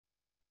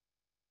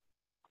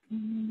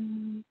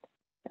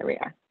There we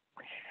are.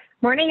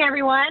 Morning,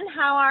 everyone.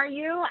 How are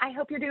you? I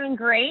hope you're doing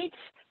great.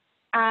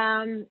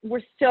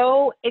 We're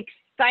so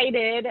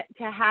excited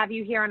to have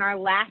you here on our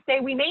last day.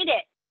 We made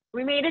it.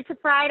 We made it to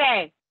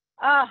Friday.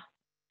 Oh,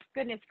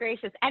 goodness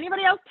gracious.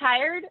 Anybody else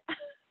tired?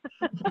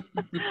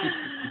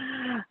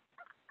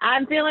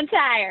 I'm feeling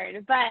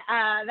tired, but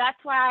that's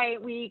why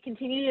we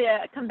continue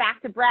to come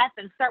back to breath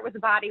and start with the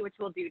body, which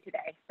we'll do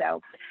today.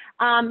 So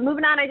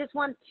moving on, I just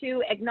want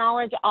to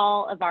acknowledge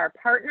all of our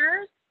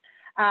partners.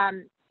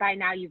 By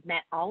now you've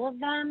met all of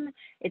them.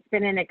 It's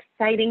been an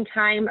exciting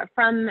time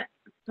from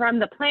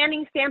the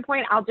planning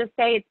standpoint. I'll just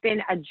say it's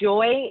been a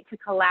joy to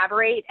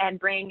collaborate and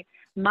bring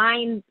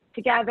minds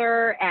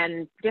together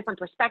and different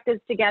perspectives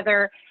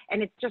together.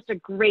 And it's just a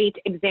great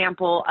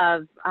example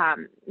of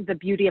the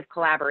beauty of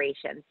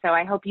collaboration. So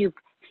I hope you've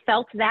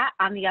felt that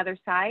on the other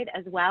side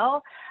as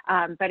well,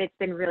 but it's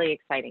been really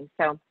exciting.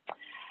 So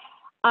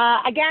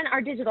again,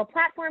 our digital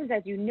platforms,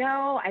 as you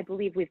know, I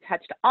believe we've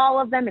touched all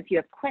of them. If you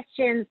have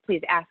questions,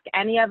 please ask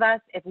any of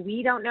us. If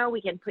we don't know,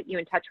 we can put you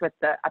in touch with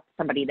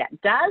somebody that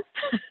does.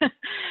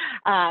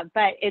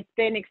 But it's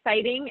been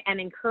exciting and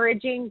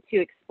encouraging to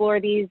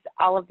explore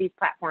all of these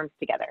platforms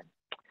together.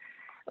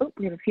 Oh,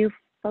 we have a few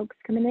folks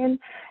coming in.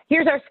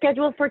 Here's our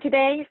schedule for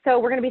today. So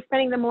we're going to be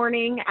spending the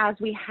morning, as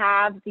we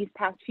have these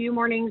past few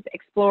mornings,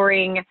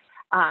 exploring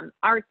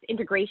arts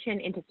integration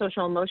into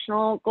social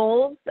emotional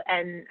goals,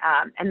 and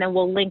then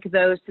we'll link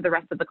those to the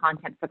rest of the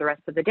content for the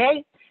rest of the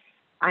day.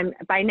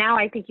 By now,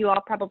 I think you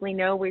all probably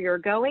know where you're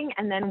going,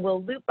 and then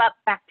we'll loop up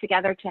back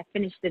together to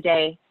finish the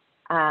day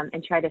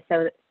and try to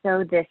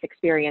sew this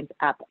experience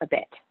up a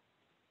bit.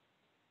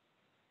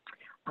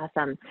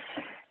 Awesome.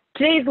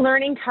 Today's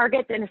learning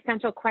targets and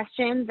essential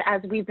questions,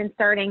 as we've been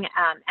starting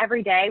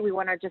every day, we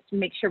want to just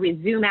make sure we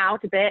zoom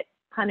out a bit,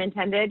 pun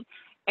intended,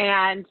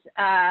 and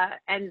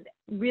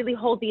really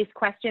hold these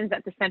questions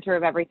at the center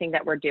of everything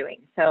that we're doing.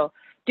 So,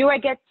 do I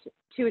get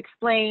to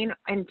explain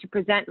and to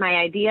present my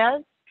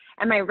ideas?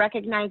 Am I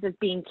recognized as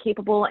being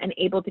capable and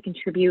able to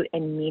contribute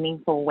in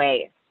meaningful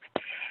ways?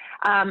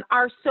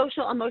 Our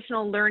social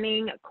emotional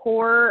learning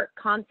core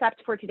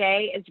concept for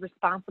today is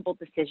responsible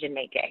decision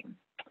making.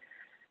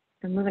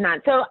 And moving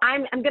on. So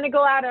I'm going to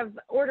go out of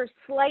order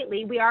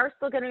slightly. We are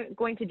still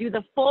going to do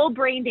the full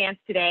brain dance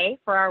today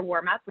for our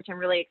warm up, which I'm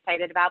really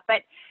excited about.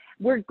 But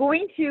we're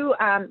going to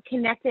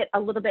connect it a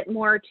little bit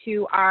more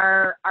to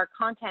our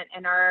content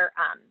and our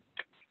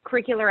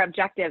curricular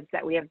objectives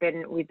that we've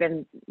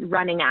been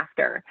running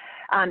after.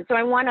 So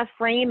I want to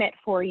frame it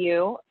for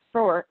you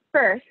for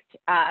first,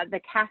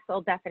 the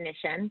castle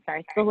definition.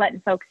 Sorry, still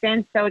letting folks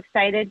in. So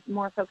excited.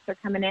 More folks are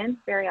coming in.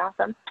 Very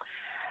awesome.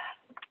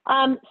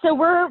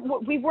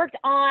 So we've worked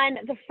on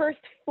the first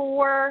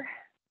 4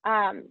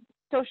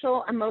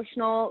 social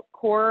emotional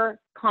core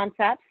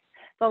concepts.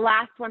 The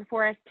last one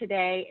for us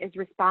today is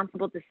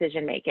responsible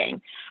decision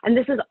making. And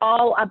this is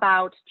all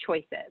about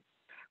choices,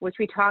 which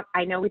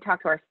I know we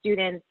talk to our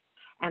students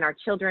and our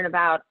children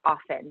about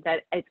often,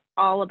 that it's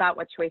all about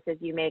what choices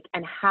you make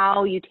and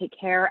how you take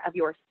care of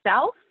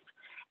yourself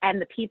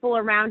and the people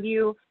around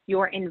you,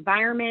 your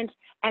environment,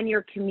 and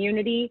your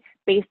community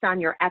based on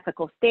your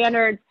ethical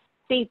standards,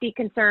 safety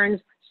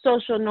concerns,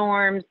 social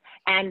norms,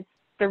 and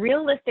the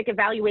realistic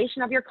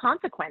evaluation of your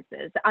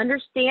consequences,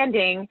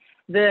 understanding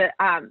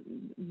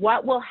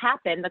what will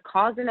happen, the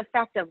cause and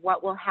effect of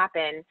what will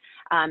happen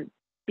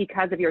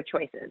because of your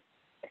choices.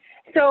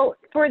 So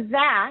for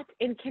that,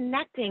 in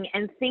connecting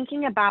and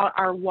thinking about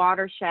our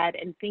watershed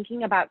and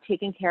thinking about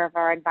taking care of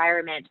our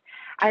environment,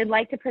 I'd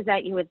like to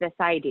present you with this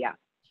idea.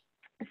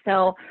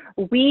 So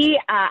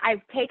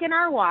I've taken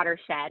our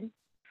watershed,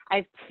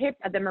 I've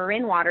tipped the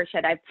Marin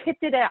watershed, I've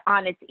tipped it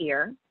on its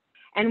ear,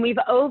 and we've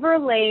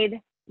overlaid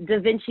Da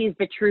Vinci's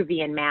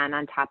Vitruvian Man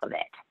on top of it.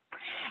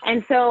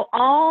 And so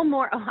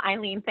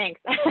Eileen,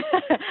 thanks.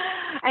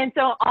 And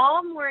so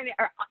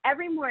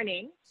every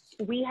morning,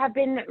 we have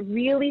been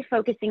really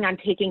focusing on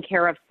taking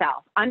care of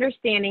self,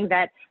 understanding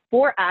that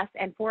for us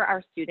and for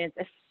our students,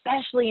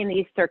 especially in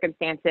these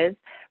circumstances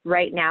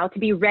right now, to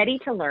be ready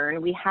to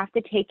learn, we have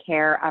to take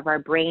care of our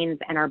brains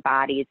and our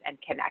bodies and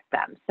connect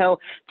them. So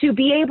to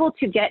be able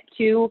to get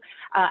to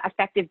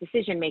effective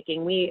decision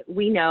making,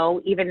 we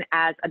know even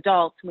as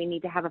adults, we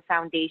need to have a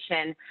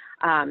foundation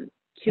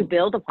to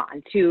build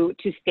upon, to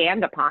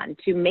stand upon,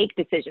 to make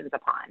decisions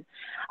upon.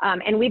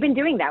 And we've been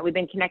doing that. We've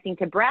been connecting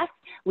to breath.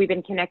 We've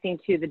been connecting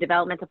to the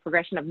developmental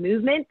progression of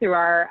movement through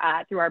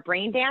our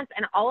brain dance.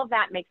 And all of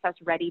that makes us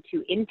ready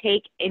to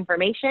intake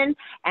information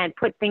and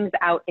put things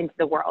out into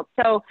the world.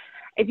 So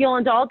if you'll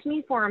indulge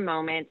me for a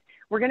moment,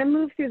 we're going to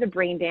move through the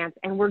brain dance,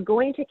 and we're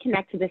going to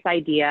connect to this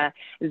idea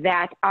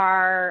that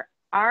our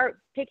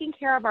taking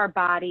care of our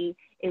body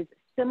is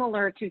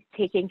similar to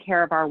taking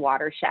care of our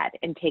watershed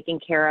and taking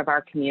care of our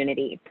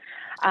community.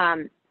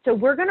 So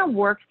we're going to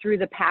work through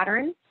the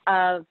patterns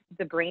of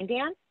the brain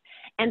dance.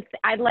 And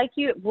I'd like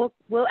you,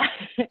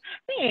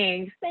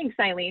 thanks,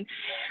 Eileen.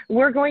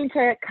 We're going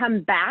to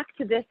come back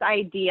to this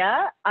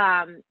idea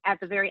at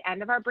the very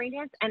end of our brain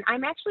dance. And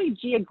I'm actually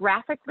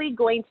geographically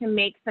going to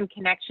make some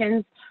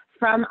connections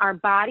from our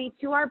body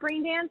to our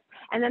brain dance,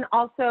 and then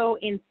also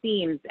in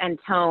themes and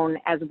tone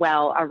as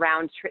well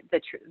around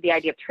the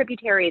idea of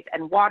tributaries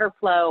and water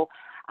flow.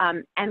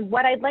 And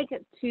what I'd like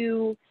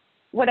you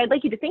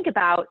to think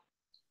about,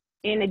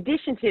 in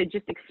addition to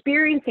just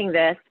experiencing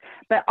this,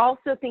 but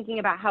also thinking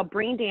about how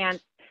brain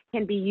dance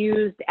can be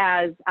used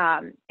as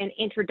an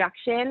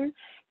introduction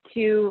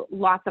to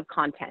lots of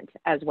content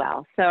as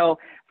well. So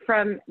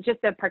from just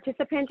a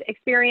participant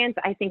experience,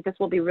 I think this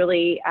will be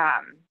really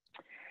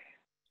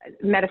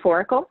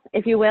metaphorical,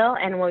 if you will,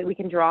 and we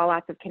can draw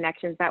lots of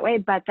connections that way.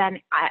 But then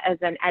as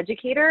an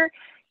educator,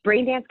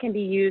 brain dance can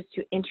be used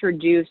to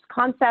introduce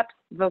concepts,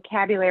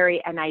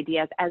 vocabulary, and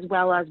ideas, as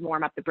well as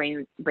warm up the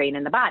brain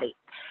and the body.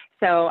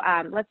 So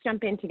let's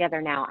jump in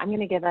together now. I'm going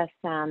to give us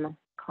some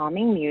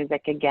calming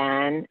music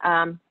again.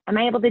 Am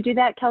I able to do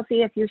that,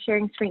 Kelsey, if you're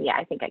sharing screen? Yeah,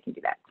 I think I can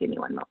do that. Give me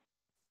one moment.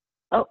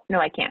 Oh, no,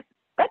 I can't.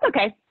 That's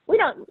okay. We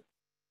don't.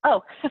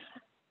 Oh,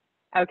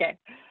 okay.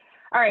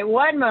 All right,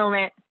 one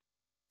moment.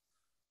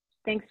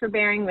 Thanks for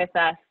bearing with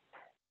us.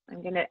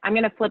 I'm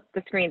gonna flip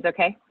the screens,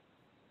 okay?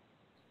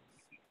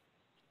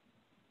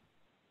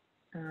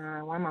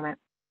 One moment.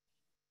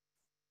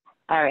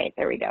 All right,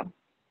 there we go.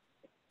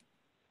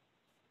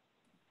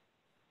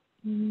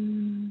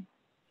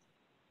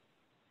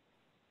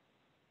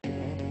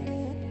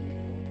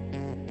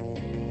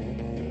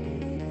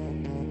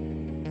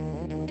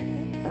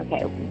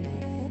 Okay.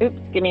 Oops,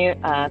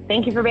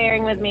 thank you for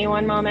bearing with me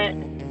one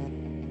moment.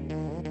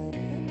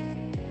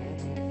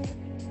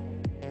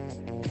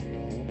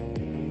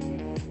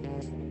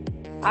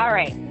 All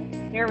right,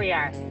 here we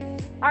are.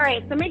 All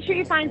right, so make sure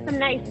you find some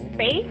nice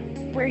space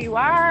where you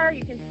are.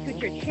 You can scoot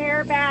your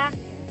chair back.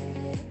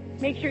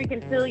 Make sure you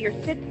can feel your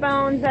sit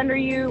bones under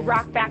you,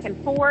 rock back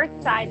and forth,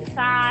 side to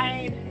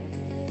side,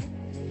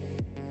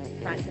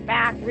 front to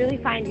back. Really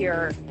find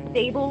your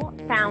stable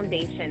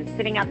foundation,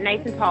 sitting up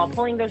nice and tall,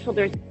 pulling those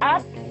shoulders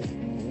up,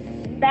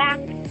 back,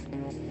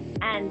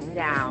 and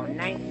down.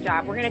 Nice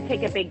job. We're gonna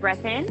take a big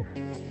breath in.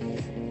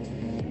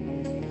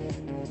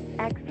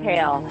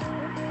 Exhale.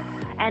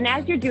 And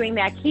as you're doing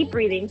that, keep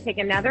breathing. Take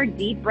another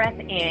deep breath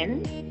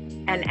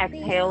in and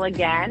exhale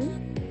again.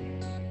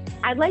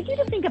 I'd like you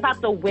to think about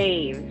the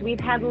waves. We've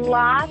had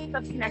lots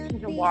of connection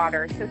to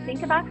water. So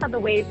think about how the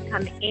waves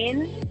come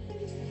in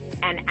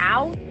and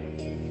out.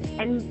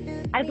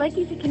 And I'd like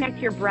you to connect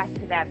your breath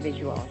to that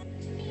visual.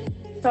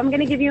 So I'm going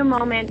to give you a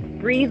moment.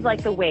 Breathe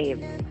like the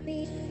waves.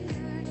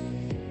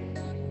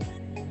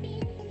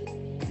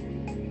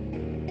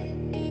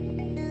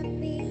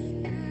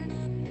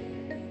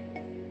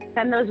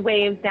 Send those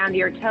waves down to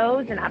your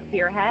toes and up to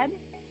your head.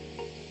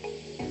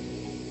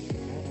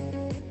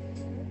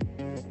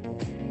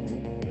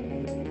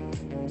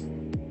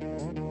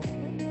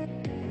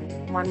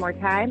 One more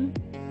time,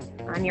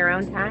 on your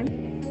own time.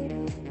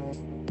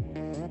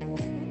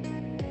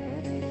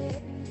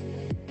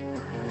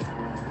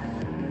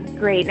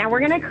 Great, now we're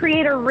gonna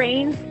create a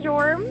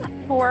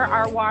rainstorm for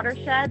our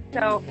watershed.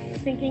 So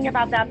thinking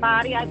about that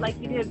body, I'd like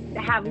you to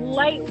have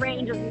light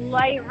rain, just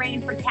light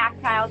rain for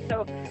tactile.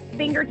 So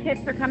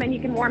fingertips are coming, you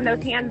can warm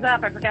those hands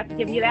up. I forgot to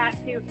give you that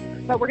too.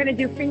 But we're gonna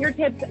do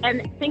fingertips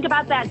and think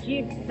about that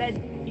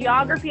the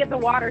geography of the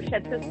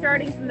watershed. So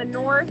starting from the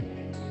north,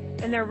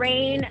 and the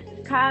rain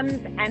comes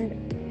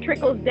and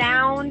trickles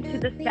down to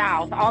the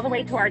south, all the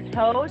way to our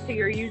toes. So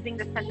you're using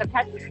the sense of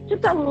touch.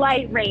 Just a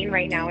light rain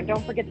right now. And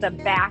don't forget the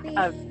back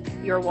of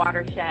your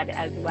watershed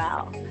as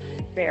well.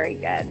 Very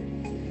good.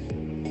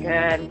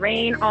 Good.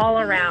 Rain all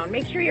around.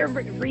 Make sure you're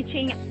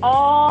reaching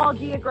all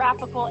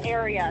geographical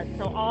areas.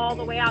 So all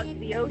the way out to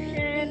the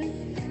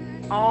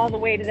ocean, all the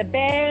way to the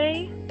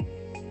bay,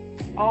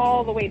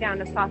 all the way down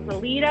to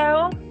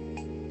Sausalito,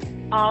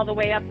 all the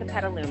way up to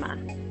Petaluma.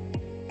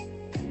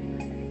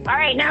 All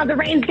right, now the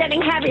rain's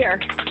getting heavier.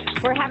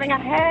 We're having a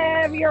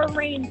heavier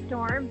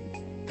rainstorm.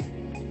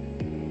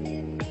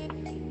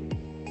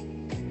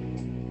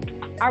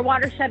 Our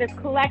watershed is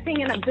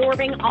collecting and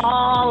absorbing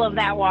all of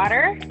that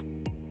water.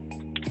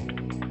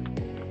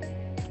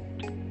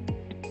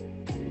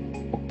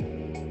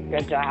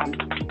 Good job.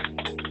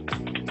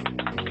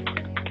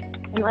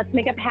 And let's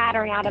make a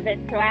pattern out of it.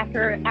 So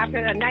after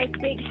a nice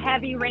big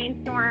heavy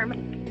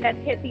rainstorm that's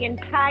hit the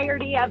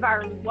entirety of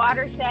our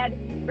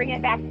watershed, bring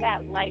it back to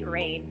that light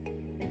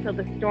rain until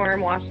the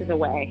storm washes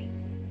away.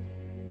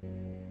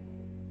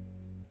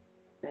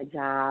 Good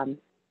job.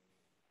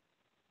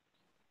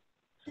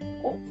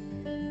 Oh.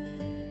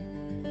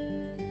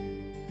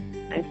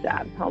 Nice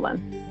job. Hold on.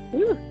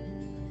 Woo.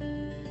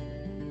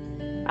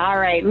 All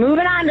right,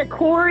 moving on to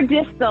core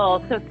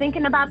distal. So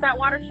thinking about that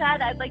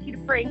watershed, I'd like you to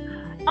bring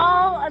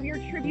all of your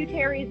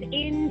tributaries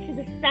into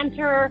the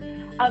center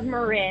of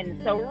Marin.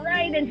 So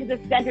right into the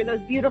center,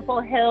 those beautiful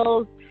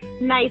hills,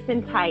 nice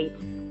and tight.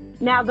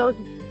 Now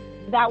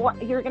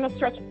you're gonna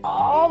stretch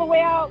all the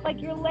way out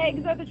like your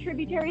legs are the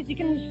tributaries. You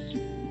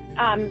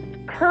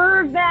can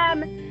curve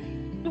them,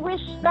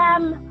 swish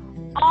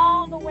them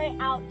all the way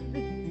out to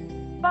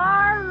the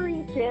far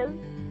reaches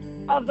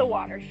of the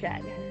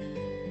watershed.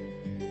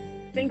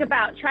 think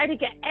about, try to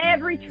get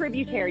every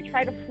tributary,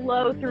 try to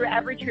flow through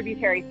every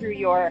tributary through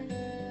your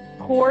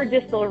core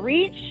distal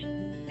reach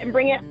and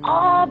bring it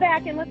all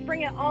back, and let's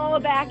bring it all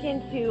back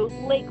into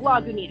Lake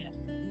Lagunitas.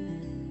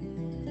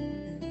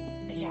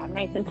 Good job,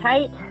 nice and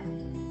tight.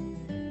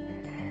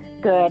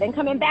 Good, and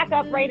coming back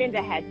up right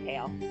into head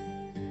tail.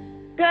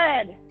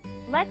 Good,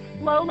 let's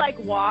flow like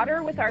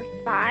water with our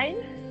spine.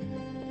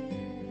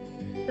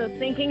 So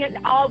thinking it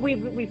all,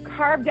 we've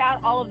carved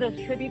out all of those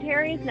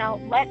tributaries. Now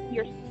let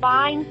your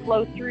spine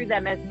flow through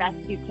them as best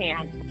you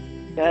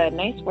can. Good,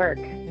 nice work.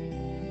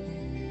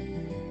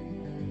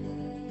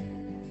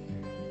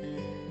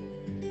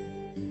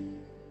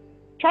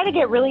 Try to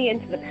get really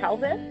into the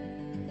pelvis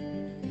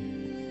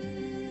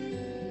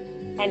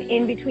and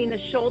in between the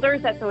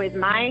shoulders. That's always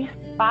my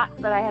spot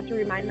that I have to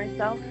remind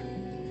myself.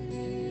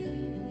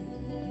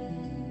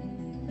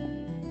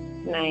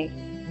 Nice.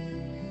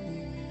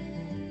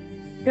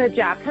 Good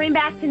job. Coming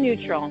back to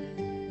neutral.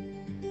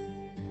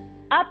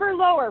 Upper,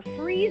 lower,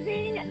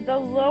 freezing the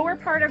lower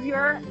part of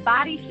your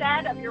body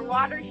shed, of your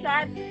water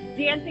shed,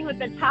 dancing with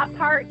the top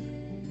part.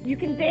 You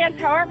can dance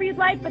however you'd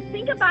like, but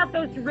think about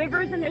those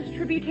rivers and those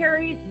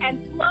tributaries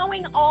and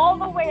flowing all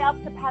the way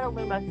up to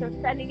Petaluma. So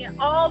sending it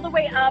all the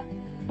way up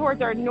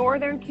towards our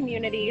northern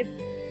communities,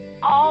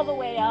 all the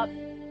way up,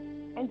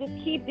 and just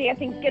keep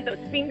dancing. Get those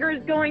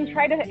fingers going.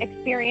 Try to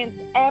experience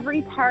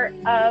every part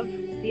of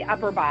the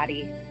upper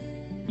body.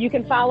 You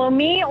can follow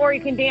me or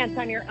you can dance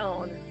on your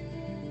own.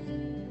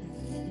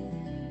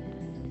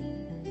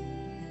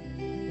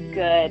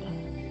 Good.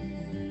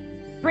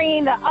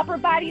 Bringing the upper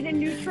body to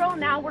neutral.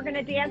 Now we're going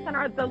to dance on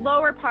the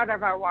lower part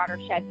of our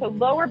watershed. So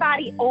lower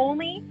body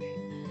only,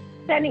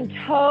 sending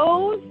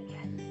toes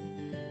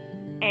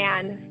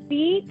and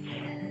feet.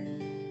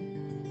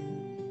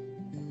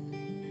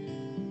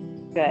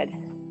 Good.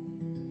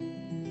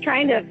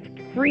 Trying to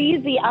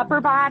freeze the upper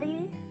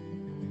body.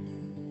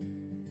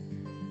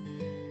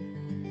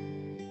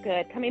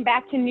 Good. Coming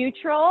back to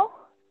neutral.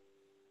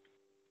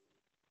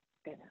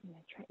 Good. I'm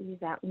going to try to use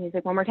that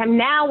music one more time.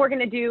 Now we're going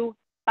to do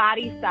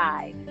body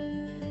side.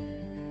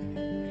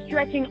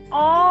 Stretching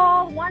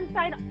one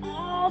side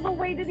all the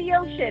way to the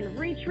ocean.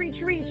 Reach,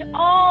 reach, reach,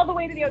 all the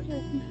way to the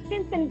ocean.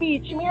 Stinson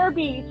Beach, Mirror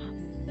Beach.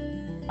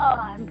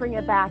 And bring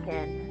it back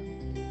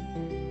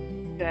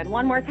in. Good.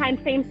 One more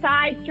time, same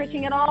side,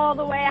 stretching it all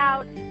the way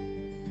out.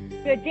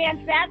 Good.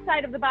 Dance that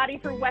side of the body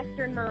for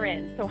Western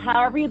Marin. So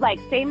however you'd like,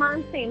 same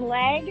arm, same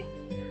leg.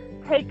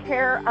 Take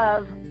care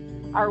of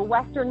our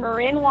Western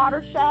Marin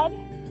watershed,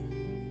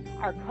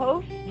 our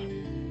coast.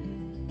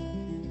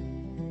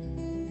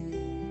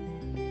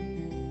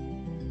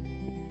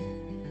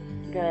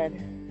 Good.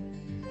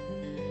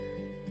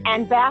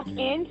 And back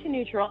into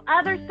neutral.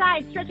 Other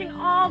side, stretching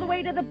all the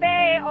way to the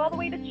bay, all the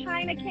way to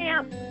China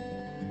Camp.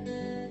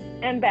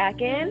 And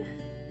back in.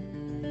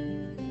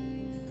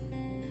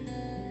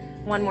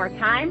 One more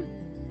time.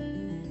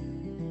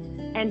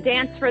 And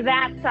dance for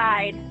that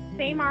side.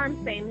 Same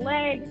arm, same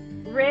leg,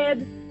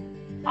 ribs,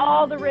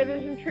 all the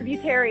rivers and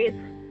tributaries.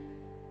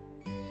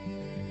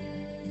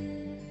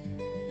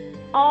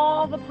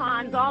 All the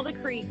ponds, all the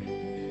creeks.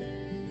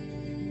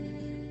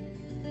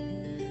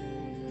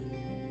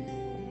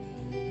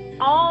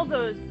 All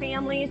those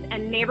families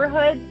and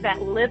neighborhoods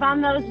that live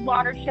on those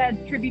watersheds,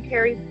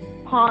 tributaries,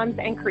 ponds,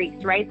 and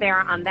creeks right there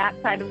on that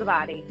side of the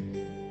body.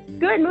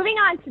 Good, moving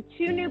on to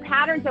two new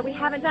patterns that we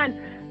haven't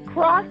done.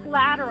 Cross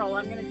lateral,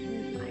 I'm gonna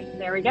choose mine,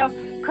 there we go.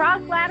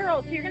 Cross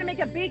lateral, so you're gonna make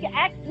a big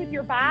X with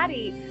your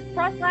body.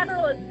 Cross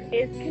lateral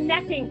is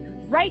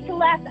connecting right to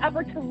left,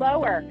 upper to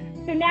lower.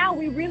 So now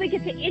we really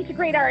get to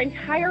integrate our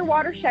entire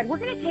watershed. We're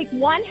gonna take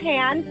one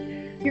hand,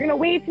 you're gonna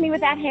wave to me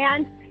with that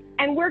hand,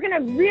 and we're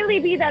gonna really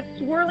be that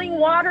swirling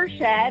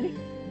watershed,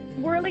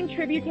 swirling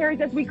tributaries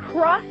as we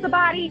cross the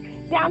body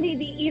down to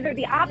either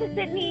the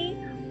opposite knee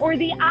or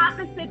the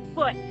opposite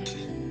foot.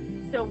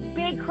 So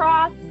big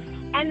cross,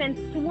 and then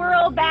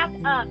swirl back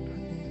up,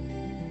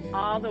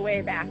 all the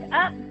way back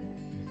up.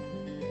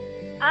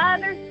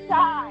 Other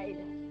side.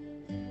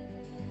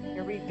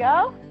 Here we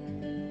go.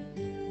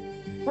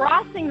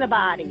 Crossing the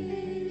body.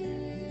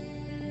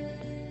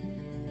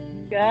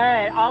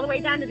 Good, all the way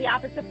down to the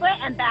opposite foot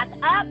and back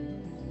up.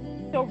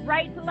 So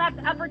right to left,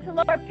 upper to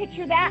lower,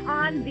 picture that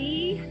on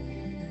the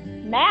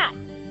mat.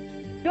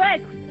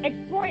 Good,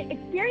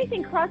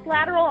 experiencing cross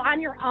lateral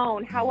on your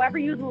own, however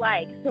you'd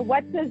like. So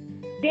what says,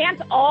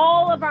 dance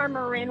all of our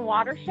Marin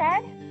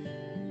watershed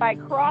by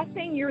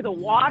crossing, you're the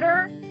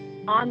water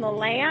on the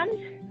land,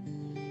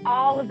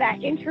 all of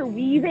that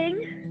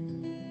interweaving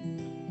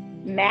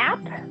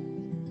map,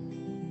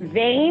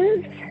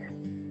 veins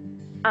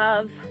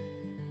of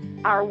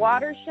our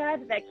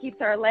watershed that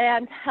keeps our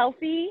land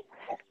healthy,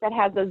 that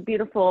has those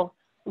beautiful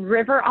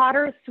river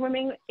otters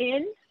swimming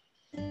in.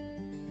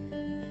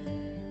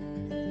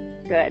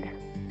 Good.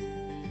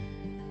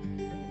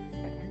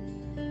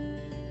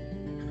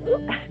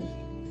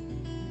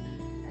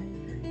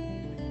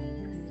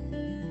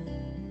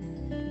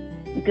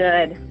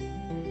 Good.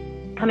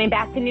 Coming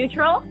back to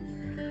neutral.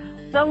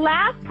 The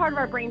last part of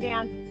our brain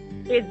dance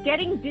is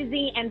getting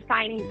dizzy and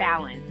finding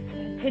balance.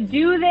 To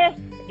do this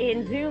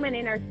in Zoom and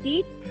in our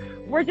seats,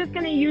 we're just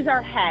going to use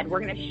our head.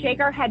 We're going to shake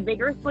our head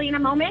vigorously in a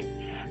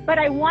moment, but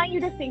I want you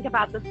to think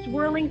about the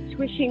swirling,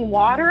 swishing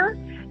water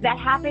that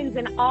happens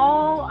in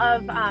all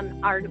of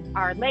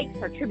our lakes,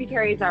 our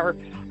tributaries, our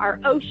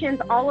oceans,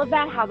 all of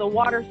that, how the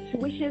water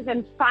swishes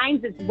and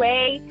finds its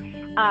way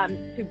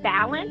to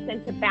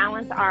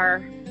balance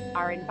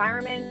our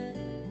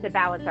environment, to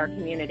balance our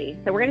community.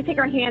 So we're going to take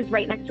our hands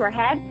right next to our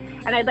head,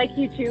 and I'd like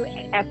you to,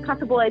 as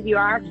comfortable as you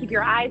are, keep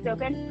your eyes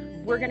open.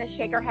 We're going to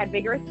shake our head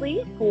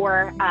vigorously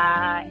for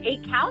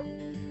 8 counts,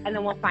 and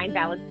then we'll find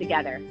balance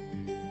together.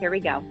 Here we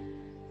go.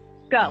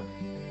 Go.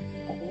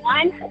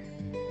 1,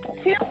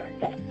 2,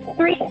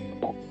 3,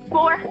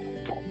 4,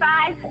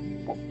 5, 6,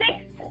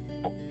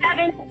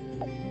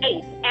 7,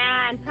 8.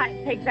 And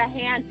take the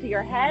hand to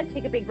your head.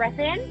 Take a big breath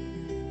in.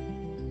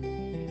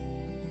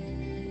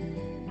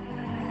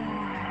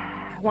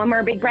 One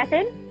more big breath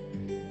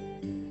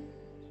in.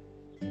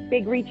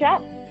 Big reach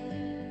up.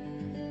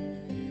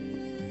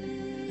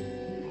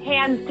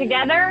 Hands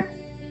together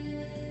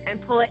and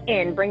pull it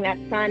in. Bring that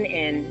sun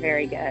in.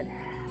 Very good.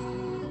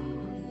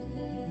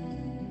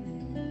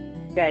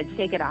 Good.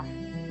 Shake it off.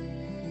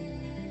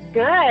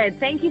 Good.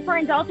 Thank you for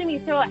indulging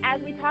me. So as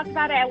we talked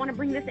about it, I want to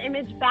bring this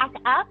image back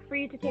up for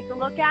you to take a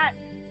look at.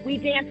 We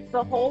danced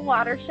the whole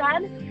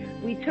watershed.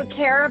 We took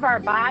care of our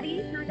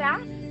body through that.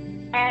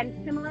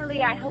 And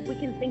similarly, I hope we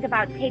can think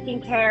about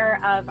taking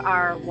care of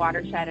our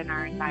watershed and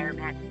our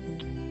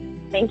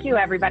environment. Thank you,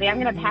 everybody. I'm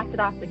going to pass it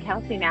off to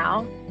Kelsey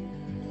now.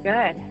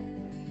 Good.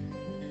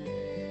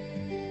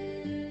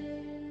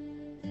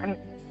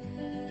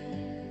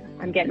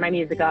 I'm getting my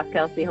music off,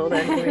 Kelsey. Hold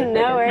on.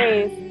 No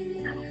worries.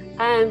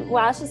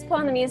 While she's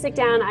pulling the music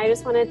down, I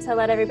just wanted to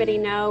let everybody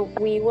know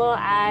we will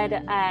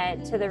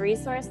add to the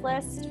resource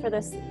list for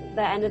the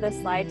end of the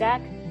slide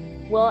deck.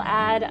 We'll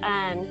add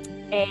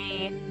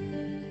a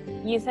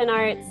Youth and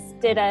Arts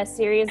did a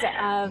series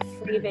of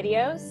free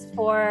videos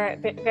for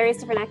various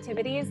different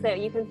activities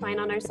that you can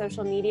find on our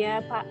social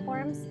media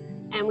platforms.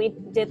 And we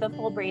did the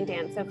full brain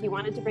dance. So if you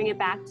wanted to bring it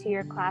back to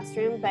your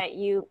classroom, but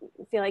you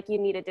feel like you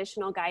need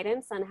additional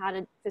guidance on how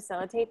to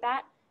facilitate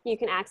that, you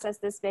can access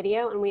this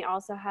video. And we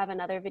also have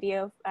another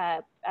video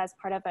as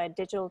part of a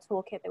digital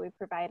toolkit that we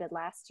provided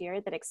last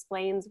year that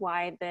explains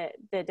why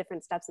the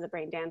different steps of the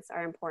brain dance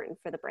are important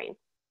for the brain.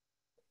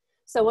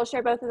 So we'll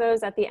share both of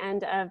those at the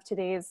end of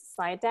today's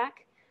slide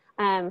deck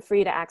for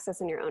you to access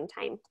in your own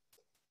time.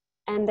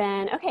 And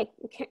then, okay,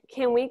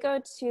 can we go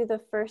to the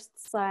first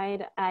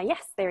slide?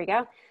 Yes, there we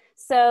go.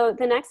 So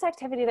the next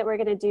activity that we're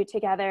going to do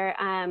together,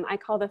 I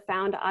call the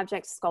Found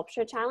Object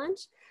Sculpture Challenge.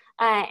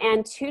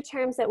 And 2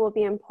 terms that will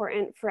be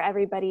important for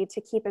everybody to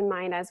keep in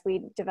mind as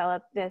we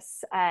develop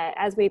this,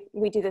 as we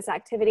do this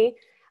activity,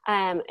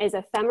 is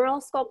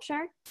ephemeral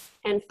sculpture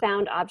and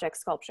found object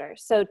sculpture.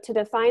 So to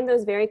define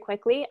those very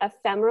quickly,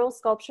 ephemeral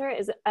sculpture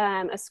is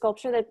a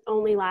sculpture that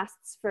only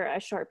lasts for a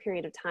short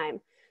period of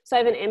time. So I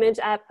have an image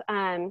up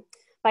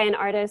by an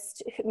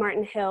artist,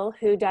 Martin Hill,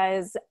 who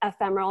does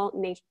ephemeral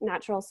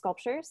natural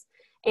sculptures,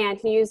 and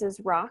he uses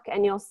rock.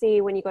 And you'll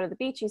see when you go to the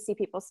beach, you see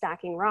people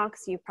stacking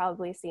rocks. You've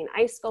probably seen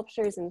ice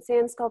sculptures and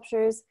sand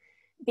sculptures.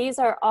 These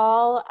are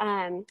all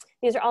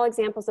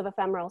examples of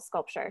ephemeral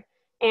sculpture.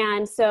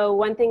 And so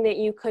one thing that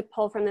you could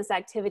pull from this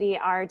activity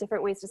are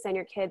different ways to send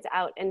your kids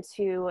out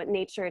into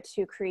nature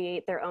to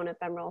create their own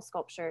ephemeral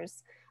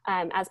sculptures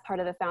as part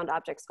of the Found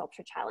Object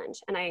Sculpture Challenge.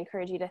 And I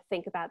encourage you to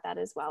think about that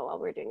as well while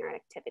we're doing our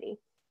activity.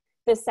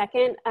 The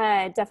second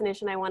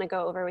definition I want to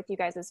go over with you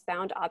guys is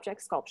found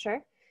object sculpture.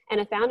 And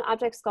a found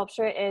object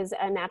sculpture is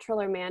a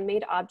natural or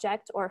man-made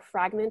object or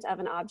fragment of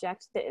an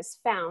object that is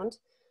found,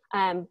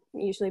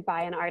 usually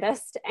by an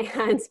artist,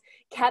 and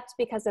kept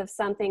because of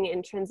something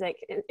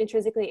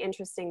intrinsically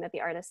interesting that the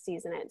artist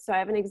sees in it. So I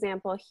have an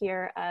example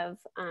here of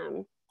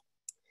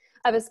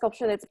a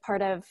sculpture that's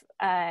part of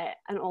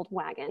an old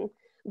wagon.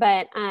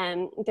 But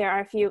there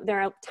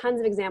are tons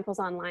of examples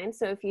online.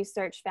 So if you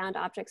search found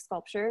object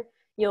sculpture,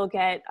 you'll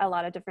get a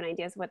lot of different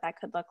ideas of what that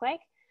could look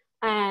like.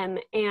 And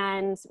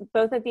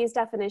both of these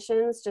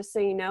definitions, just so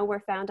you know,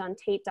 were found on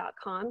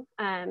Tate.com,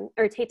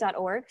 or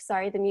Tate.org,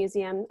 sorry, the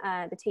museum,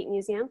 the Tate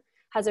Museum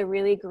has a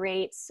really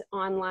great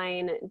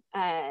online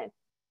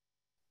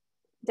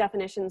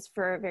definitions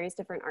for various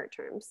different art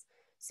terms.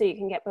 So you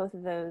can get both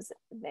of those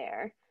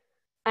there.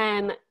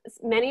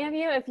 Many of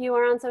you, if you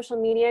are on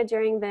social media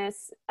during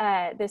this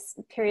this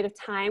period of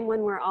time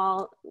when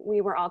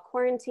we were all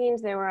quarantined,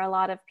 there were a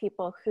lot of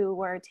people who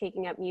were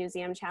taking up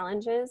museum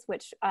challenges,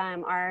 which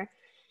are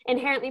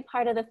inherently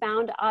part of the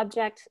Found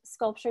Object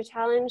Sculpture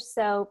Challenge.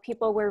 So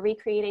people were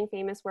recreating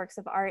famous works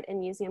of art in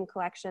museum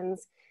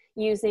collections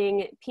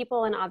using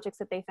people and objects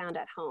that they found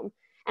at home.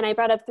 And I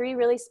brought up 3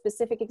 really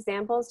specific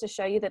examples to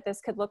show you that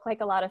this could look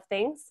like a lot of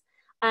things.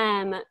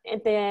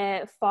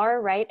 The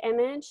far right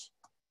image,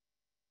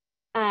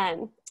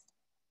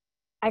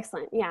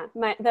 excellent, yeah.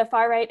 The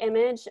far right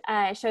image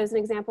shows an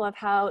example of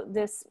how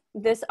this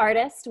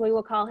artist, we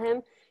will call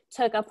him,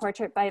 took a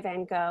portrait by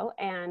Van Gogh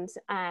and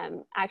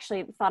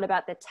actually thought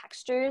about the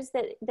textures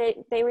that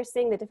they were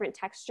seeing, the different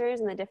textures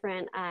and the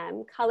different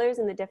colors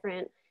and the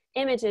different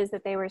images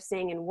that they were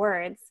seeing in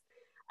words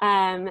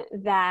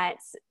that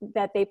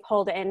they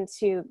pulled in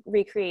to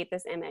recreate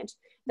this image.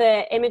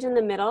 The image in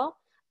the middle,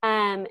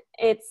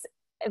 it's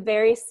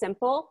very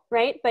simple,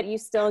 right? But you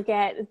still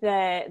get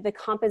the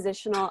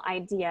compositional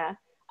idea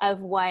of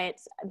what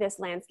this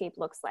landscape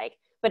looks like.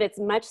 But it's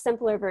much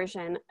simpler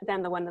version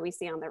than the one that we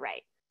see on the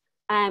right.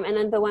 And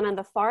then the one on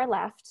the far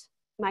left,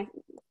 my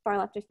far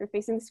left if you're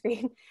facing the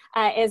screen,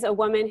 is a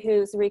woman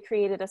who's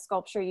recreated a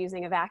sculpture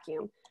using a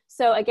vacuum.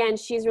 So again,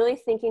 she's really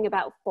thinking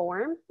about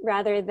form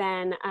rather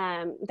than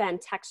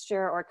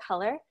texture or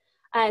color.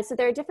 So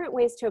there are different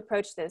ways to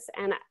approach this.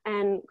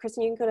 And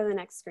Kristen, you can go to the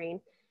next screen.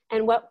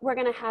 And what we're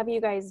gonna have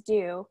you guys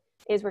do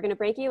is we're gonna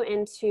break you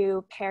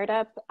into paired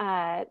up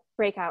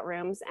breakout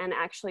rooms and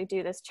actually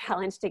do this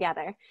challenge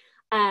together.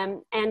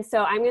 And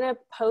so I'm gonna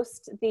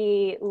post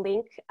the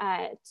link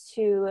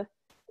to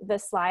the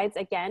slides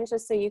again,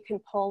 just so you can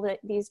pull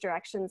these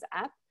directions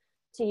up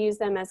to use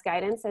them as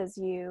guidance as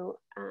you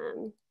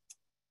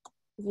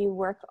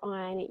work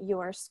on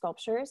your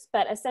sculptures.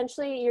 But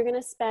essentially you're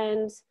gonna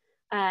spend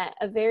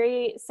a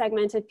very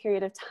segmented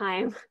period of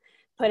time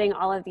putting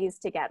all of these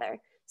together.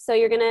 So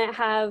you're gonna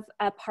have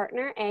a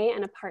partner A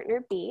and a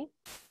partner B,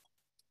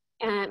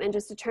 and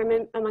just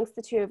determine amongst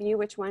the two of you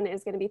which one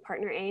is gonna be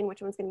partner A and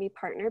which one's gonna be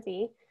partner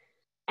B.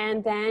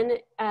 And then,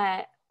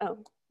 oh, sorry,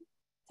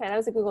 that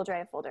was a Google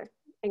Drive folder.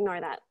 Ignore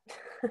that.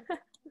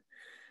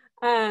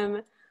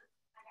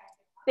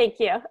 Thank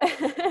you.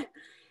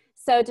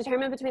 So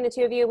determine between the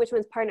two of you which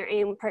one's partner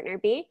A and partner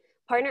B.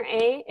 Partner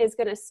A is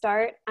gonna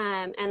start,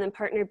 and then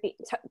partner B,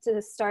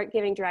 to start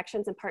giving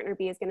directions, and partner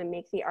B is gonna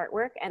make the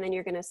artwork, and then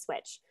you're gonna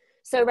switch.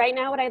 So right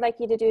now what I'd like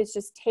you to do is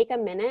just take a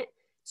minute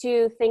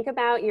to think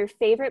about your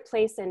favorite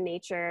place in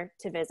nature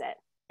to visit.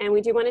 And we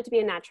do want it to be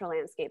a natural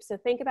landscape. So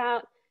think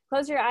about,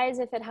 close your eyes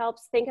if it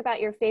helps, think about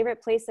your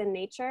favorite place in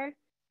nature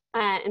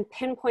and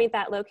pinpoint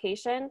that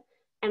location.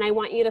 And I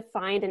want you to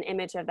find an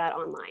image of that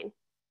online.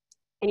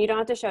 And you don't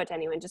have to show it to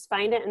anyone, just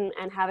find it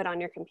and have it on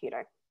your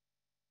computer.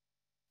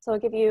 So I'll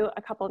give you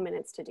a couple of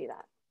minutes to do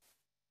that.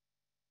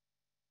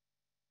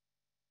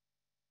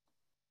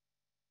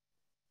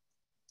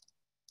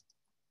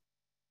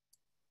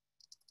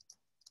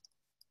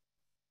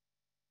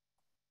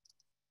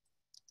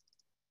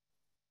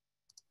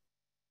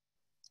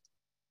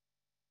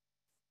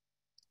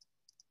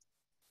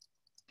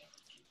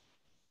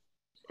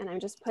 And I'm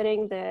just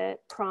putting the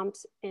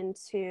prompt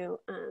into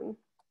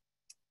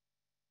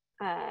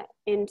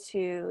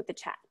the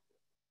chat.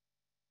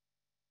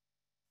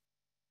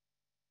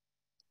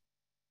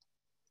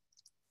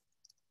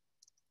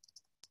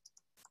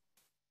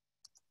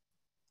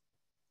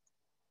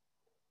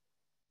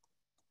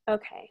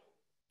 Okay,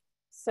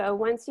 so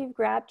once you've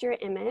grabbed your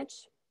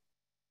image,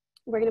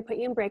 we're gonna put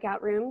you in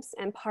breakout rooms,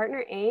 and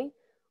partner A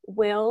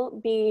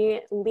will be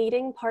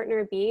leading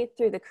partner B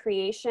through the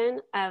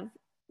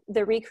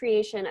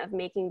recreation of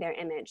making their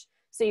image.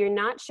 So you're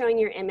not showing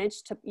your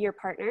image to your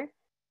partner,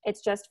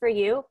 it's just for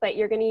you, but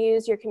you're gonna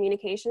use your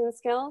communication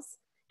skills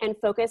and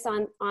focus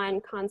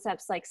on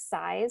concepts like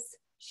size,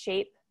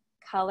 shape,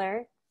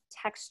 color,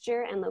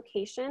 texture, and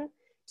location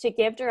to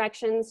give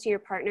directions to your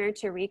partner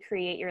to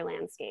recreate your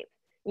landscape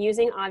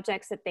using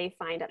objects that they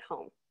find at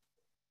home.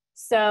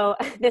 So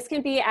this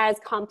can be as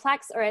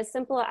complex or as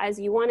simple as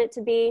you want it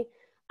to be.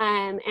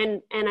 And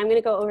I'm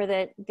gonna go over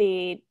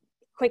the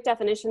quick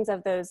definitions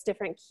of those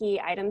different key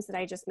items that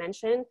I just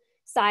mentioned.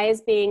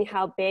 Size being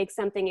how big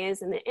something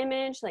is in the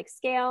image, like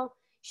scale.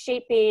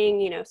 Shape being,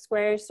 you know,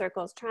 squares,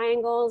 circles,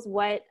 triangles.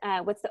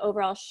 What's the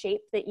overall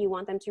shape that you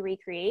want them to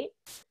recreate?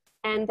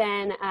 And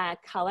then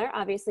color,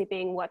 obviously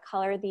being what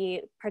color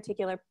the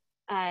particular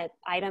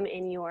item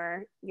in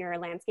your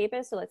landscape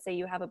is. So let's say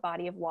you have a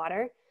body of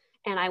water,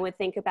 and I would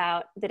think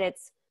about that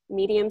it's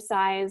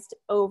medium-sized,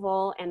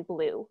 oval, and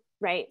blue,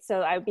 right?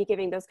 So I would be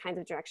giving those kinds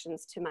of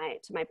directions to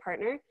my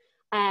partner.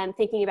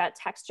 Thinking about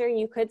texture,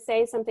 you could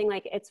say something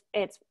like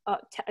it's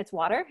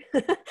water.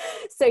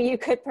 So you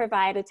could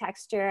provide a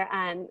texture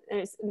and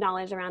there's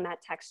knowledge around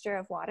that texture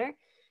of water.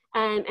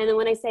 And then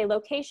when I say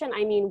location,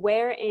 I mean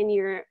where in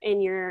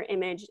your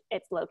image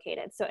it's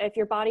located. So if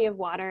your body of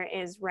water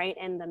is right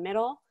in the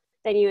middle,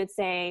 then you would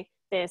say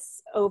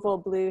this oval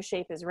blue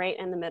shape is right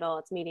in the middle,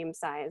 it's medium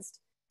sized,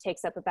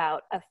 takes up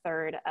about a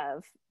third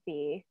of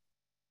the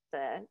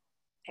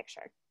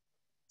picture.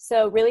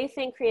 So really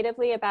think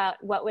creatively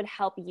about what would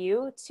help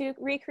you to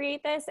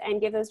recreate this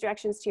and give those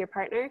directions to your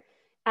partner.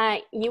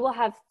 You will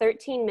have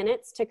 13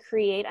 minutes to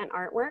create an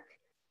artwork.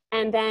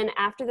 And then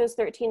after those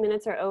 13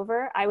 minutes are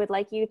over, I would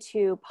like you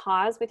to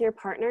pause with your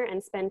partner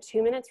and spend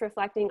 2 minutes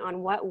reflecting on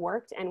what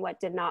worked and what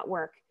did not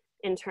work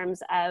in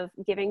terms of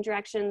giving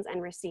directions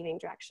and receiving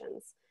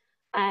directions.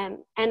 And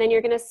then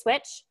you're gonna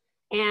switch,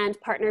 and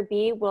partner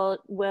B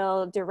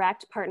will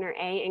direct partner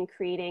A in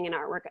creating an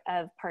artwork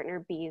of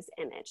partner B's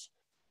image.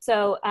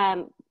 So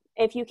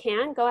if you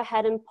can, go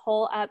ahead and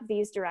pull up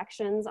these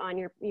directions on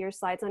your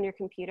slides on your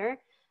computer.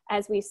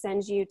 as we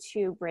send you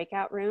to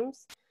breakout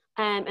rooms.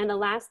 And the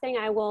last thing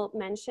I will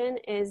mention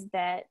is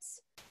that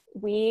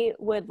we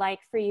would like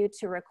for you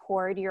to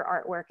record your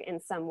artwork in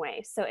some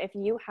way. So if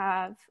you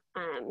have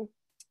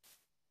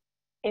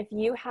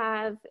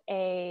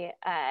a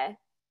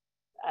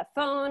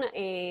phone,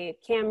 a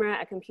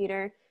camera, a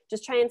computer,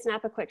 just try and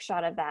snap a quick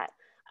shot of that.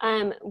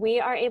 We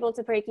are able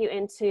to break you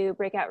into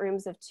breakout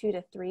rooms of 2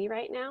 to 3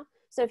 right now.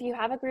 So if you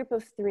have a group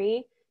of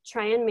 3,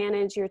 try and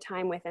manage your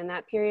time within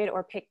that period,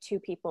 or pick 2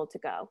 people to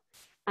go.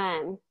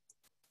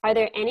 Are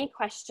there any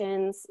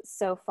questions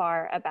so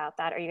far about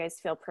that, or you guys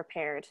feel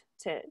prepared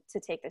to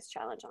take this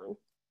challenge on?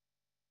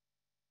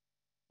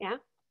 Yeah?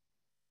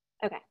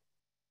 Okay.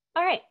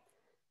 All right.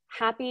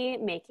 Happy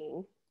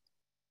making.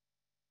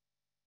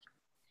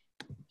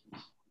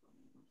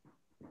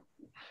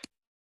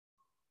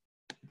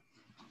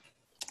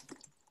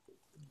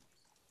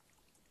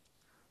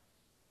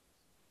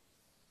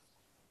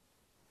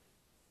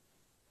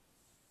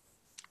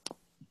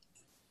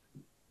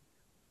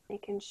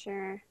 Making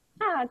sure,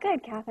 oh,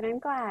 good, Catherine, I'm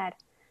glad.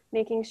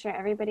 Making sure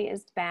everybody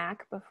is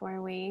back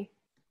before we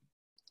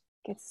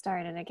get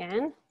started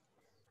again.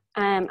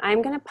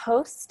 I'm gonna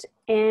post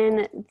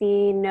in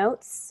the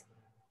notes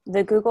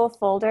the Google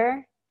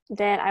folder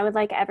that I would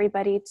like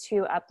everybody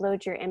to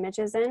upload your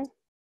images in.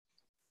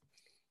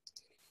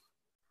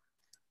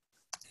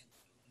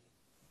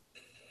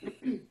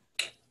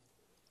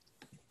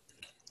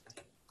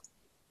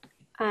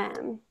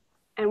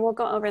 And we'll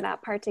go over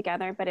that part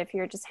together, but if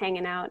you're just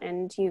hanging out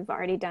and you've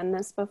already done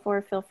this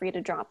before, feel free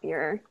to drop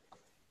your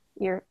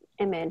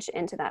image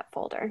into that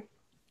folder.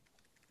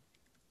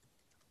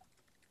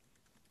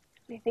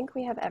 I think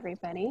we have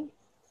everybody.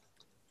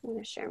 I'm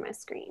gonna share my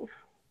screen.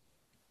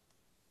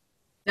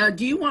 Now,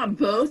 do you want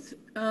both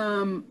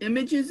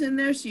images in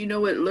there so you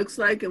know what it looks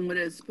like and what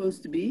it's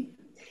supposed to be?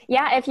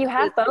 Yeah, if you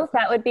have both,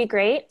 that would be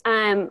great.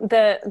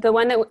 The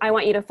one that I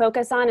want you to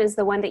focus on is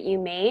the one that you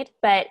made,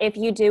 but if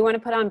you do want to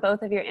put on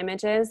both of your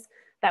images,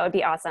 that would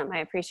be awesome. I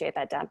appreciate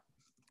that, Deb.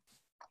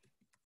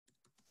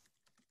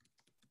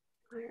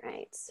 All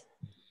right.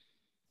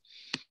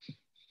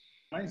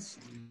 Nice.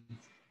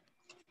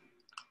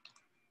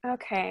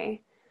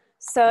 Okay,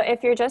 so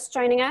if you're just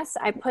joining us,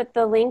 I put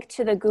the link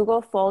to the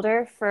Google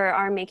folder for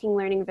our Making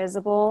Learning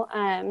Visible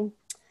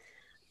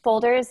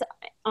folders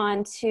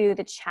onto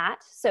the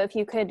chat. So if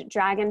you could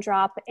drag and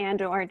drop and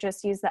or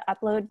just use the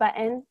upload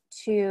button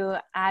to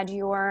add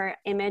your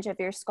image of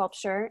your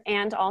sculpture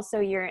and also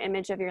your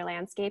image of your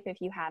landscape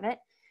if you have it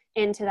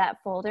into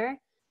that folder,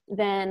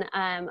 then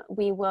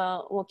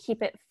we'll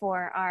keep it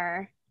for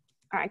our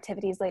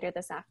activities later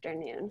this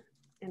afternoon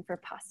and for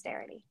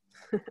posterity.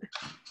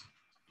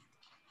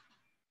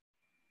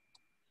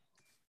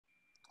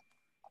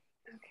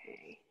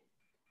 Okay.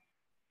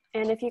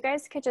 And if you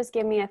guys could just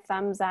give me a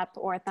thumbs up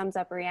or a thumbs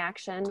up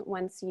reaction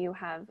once you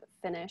have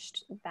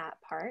finished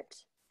that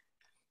part.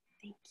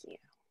 Thank you.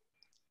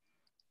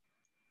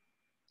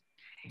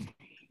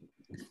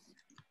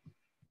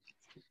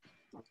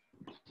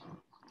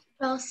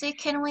 Rosie,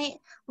 can we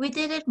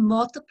did it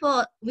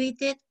multiple, we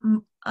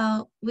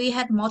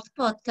had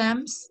multiple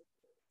attempts.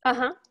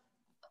 Uh-huh.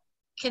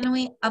 Can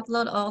we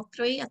upload all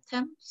 3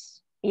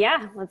 attempts?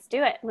 Yeah, let's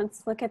do it.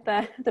 Let's look at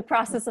the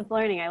process of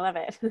learning. I love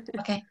it.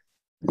 Okay.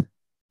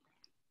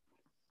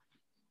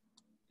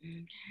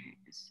 Okay,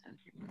 so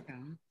here we go.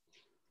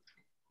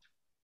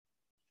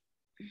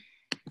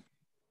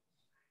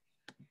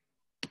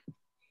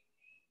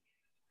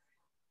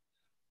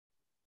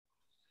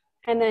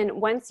 And then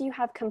once you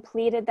have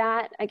completed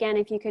that, again,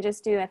 if you could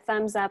just do a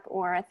thumbs up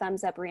or a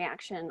thumbs up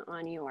reaction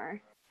on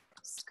your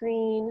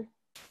screen.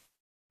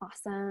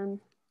 Awesome.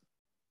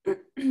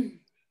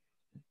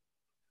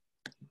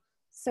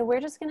 So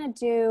we're just gonna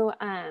do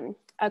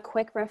a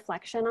quick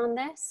reflection on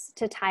this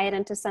to tie it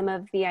into some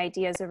of the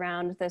ideas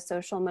around the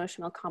social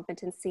emotional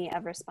competency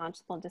of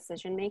responsible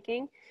decision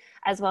making,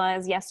 as well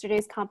as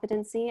yesterday's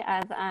competency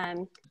of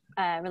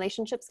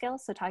relationship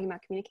skills, so talking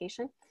about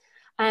communication.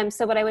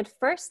 So what I would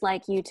first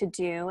like you to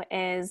do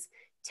is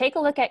take a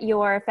look at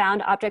your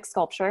found object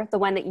sculpture, the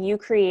one that you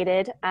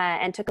created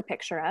and took a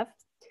picture of.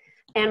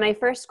 And my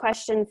first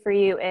question for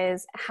you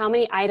is, how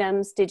many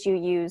items did you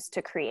use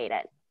to create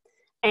it?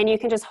 And you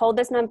can just hold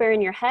this number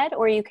in your head,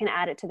 or you can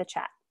add it to the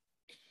chat.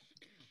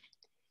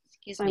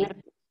 Excuse so me.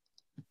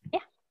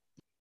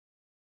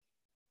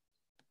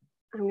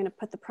 I'm gonna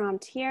put the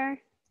prompt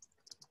here.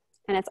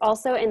 And it's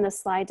also in the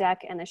slide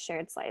deck and the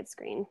shared slide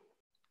screen.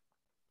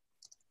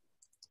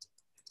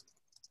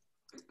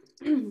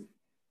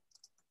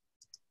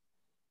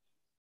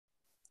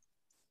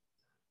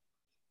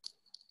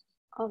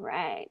 All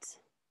right.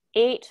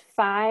 8,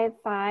 5,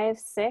 5,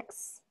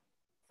 6,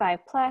 5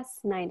 plus,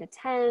 9 to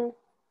 10.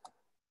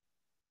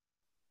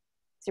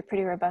 These are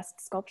pretty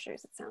robust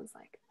sculptures, it sounds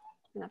like.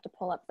 I'm gonna have to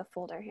pull up the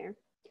folder here.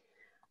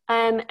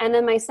 And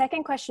then my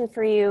second question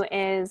for you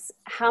is,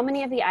 how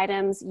many of the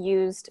items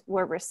used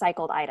were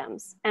recycled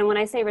items? And when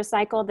I say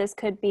recycled, this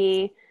could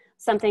be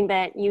something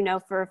that you know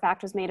for a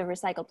fact was made of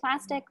recycled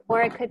plastic,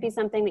 or it could be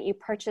something that you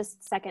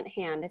purchased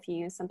secondhand if you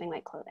use something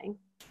like clothing.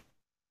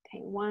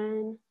 Okay,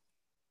 1,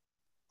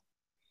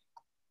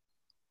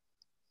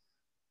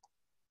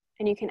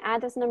 And you can add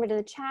this number to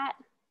the chat.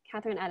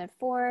 Catherine added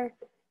 4,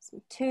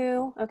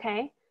 2,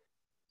 okay.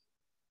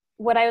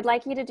 What I would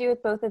like you to do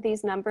with both of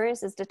these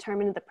numbers is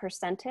determine the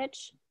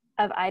percentage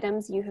of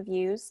items you have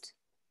used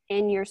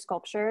in your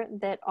sculpture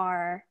that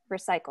are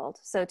recycled.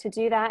 So to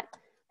do that,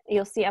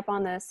 you'll see up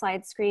on the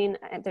slide screen,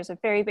 there's a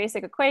very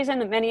basic equation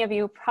that many of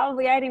you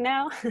probably already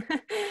know.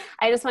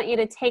 I just want you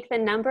to take the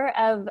number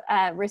of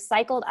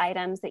recycled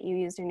items that you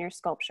used in your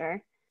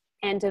sculpture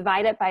and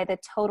divide it by the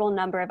total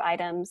number of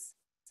items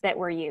that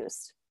were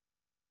used.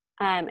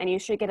 And you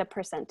should get a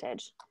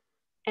percentage.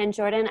 And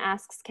Jordan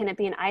asks, can it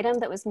be an item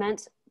that was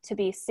meant to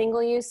be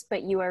single use,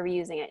 but you are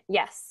reusing it?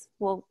 Yes,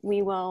 we'll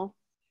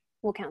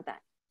count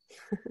that.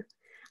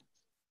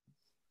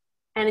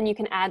 And then you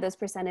can add those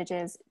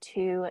percentages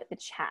to the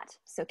chat.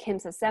 So Kim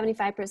says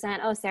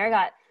 75%. Oh, Sarah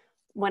got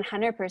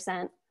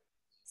 100%.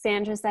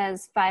 Sandra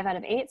says 5 out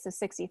of 8, so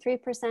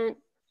 63%,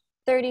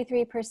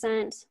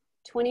 33%,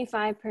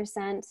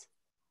 25%.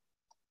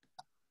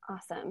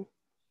 Awesome.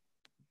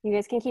 You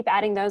guys can keep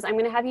adding those. I'm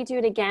going to have you do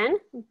it again,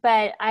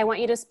 but I want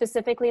you to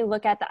specifically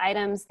look at the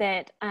items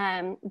that,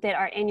 that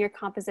are in your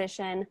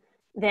composition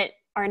that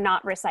are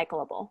not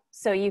recyclable.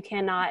 So you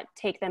cannot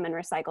take them and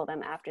recycle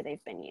them after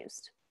they've been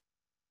used.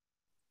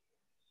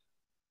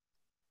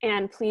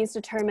 And please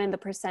determine the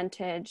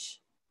percentage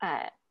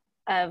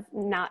of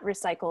not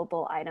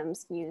recyclable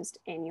items used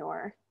in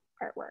your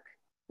artwork.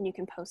 And you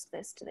can post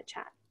this to the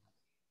chat.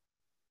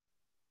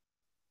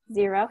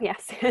 0,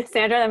 yes.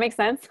 Sandra, that makes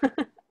sense.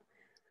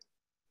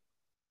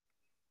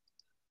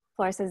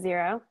 Flora says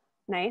 0,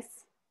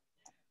 nice.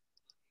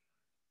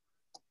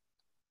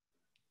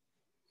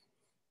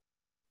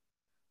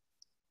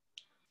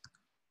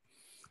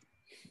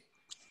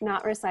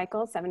 Not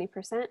recycled,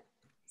 70%.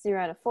 0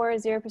 out of 4,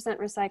 0%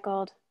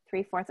 recycled.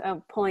 3/4,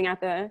 oh, pulling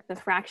out the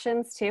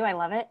fractions too, I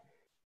love it.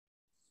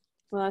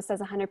 Willow says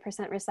 100%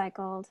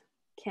 recycled.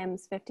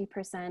 Kim's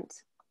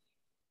 50%.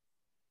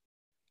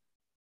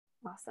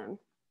 Awesome.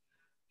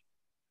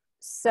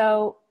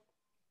 So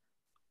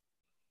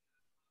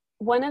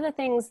one of the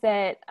things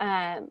that,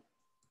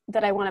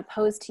 that I want to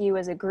pose to you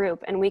as a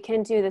group, and we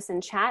can do this in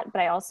chat,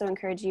 but I also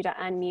encourage you to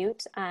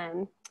unmute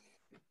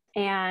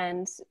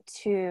and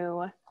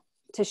to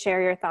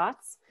share your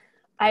thoughts.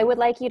 I would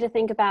like you to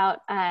think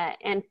about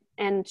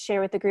and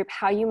share with the group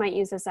how you might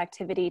use this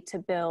activity to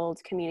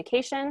build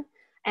communication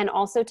and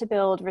also to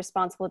build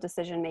responsible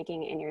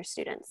decision-making in your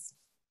students.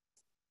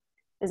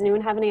 Does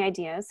anyone have any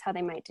ideas how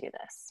they might do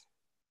this?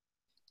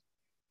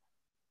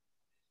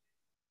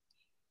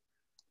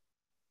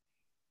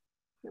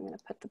 I'm going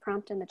to put the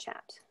prompt in the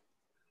chat.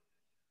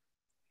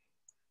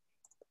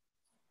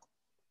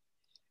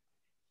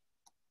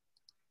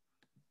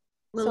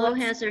 Willow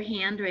has her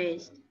hand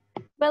raised.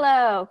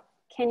 Willow,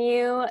 can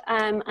you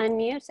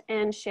unmute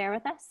and share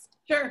with us?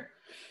 Sure.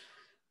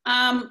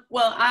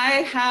 Well,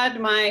 I had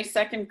my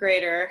second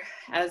grader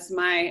as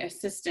my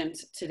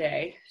assistant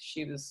today.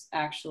 She was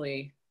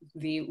actually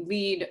the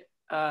lead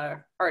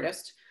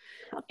artist.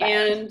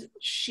 And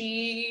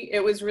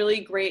it was really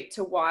great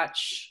to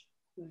watch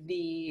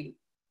the,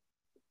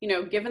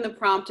 given the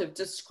prompt of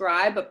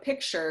describe a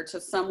picture to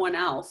someone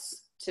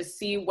else, to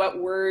see what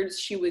words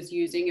she was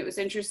using. It was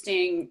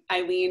interesting,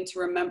 Eileen, to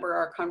remember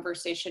our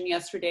conversation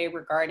yesterday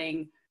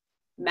regarding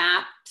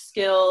map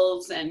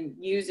skills and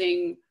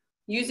using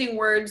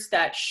words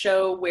that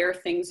show where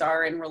things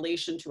are in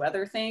relation to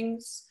other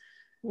things.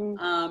 So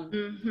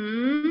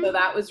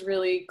that was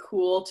really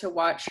cool to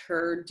watch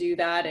her do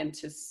that and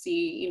to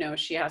see,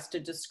 she has to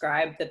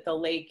describe that the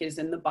lake is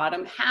in the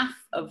bottom half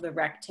of the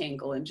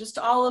rectangle and just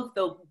all of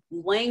the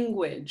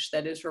language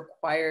that is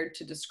required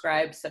to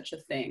describe such a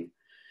thing.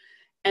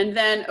 And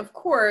then, of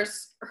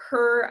course,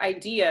 her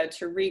idea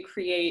to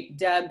recreate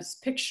Deb's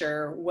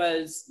picture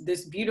was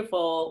this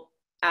beautiful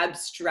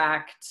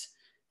abstract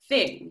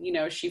thing.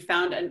 She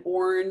found an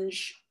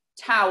orange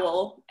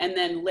towel and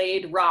then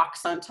laid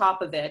rocks on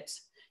top of it,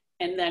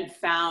 and then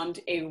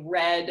found a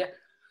red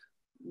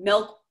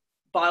milk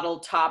bottle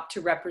top to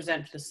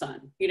represent the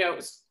sun. It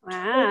was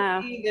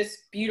totally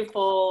this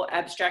beautiful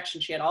abstraction.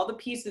 She had all the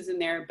pieces in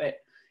there, but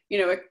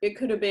it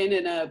could have been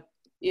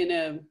in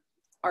a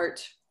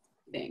art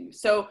thing.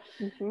 So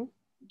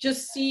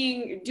just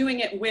doing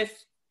it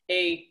with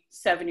a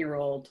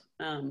 7-year-old,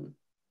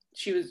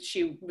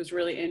 she was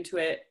really into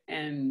it,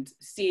 and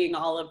seeing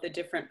all of the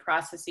different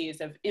processes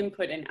of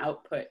input and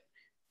output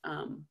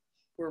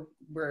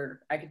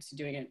were I could see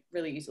doing it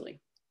really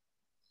easily.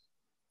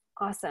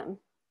 Awesome.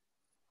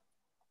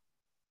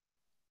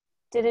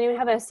 Did anyone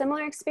have a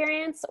similar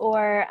experience,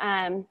 or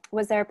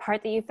was there a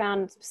part that you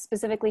found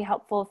specifically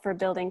helpful for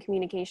building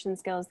communication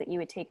skills that you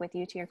would take with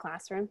you to your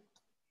classroom?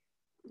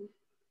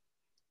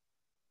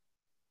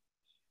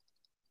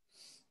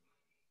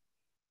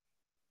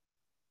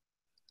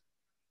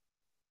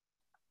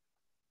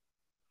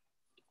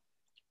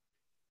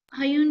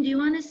 Hayun, do you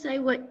want to say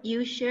what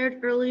you shared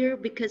earlier?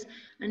 Because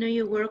I know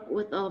you work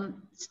with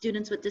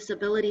students with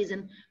disabilities,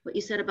 and what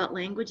you said about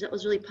language, that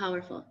was really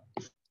powerful.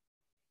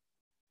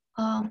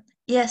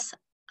 Yes,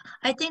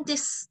 I think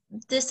this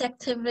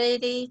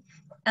activity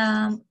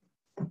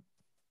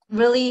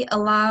really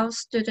allows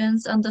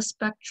students on the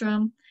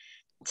spectrum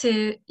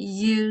to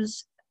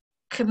use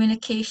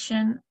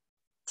communication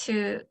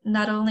to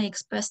not only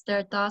express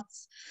their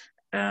thoughts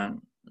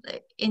um,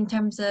 in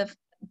terms of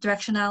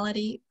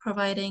directionality,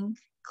 providing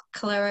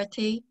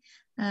clarity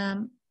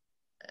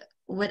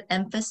with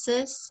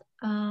emphasis.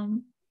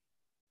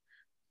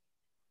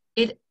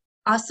 It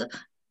also,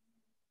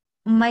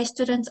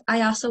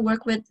 I also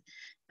work with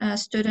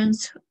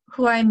students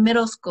who are in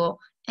middle school,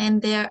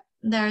 and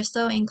they're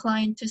so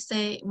inclined to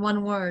say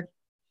one word,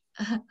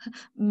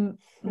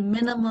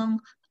 minimum,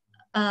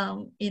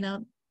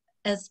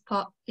 as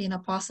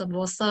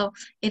possible. So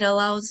it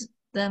allows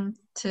them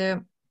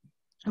to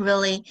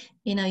really,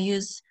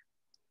 use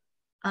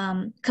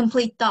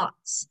complete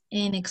thoughts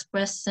in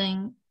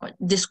expressing or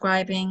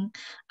describing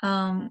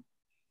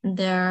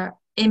their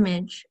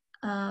image,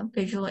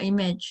 visual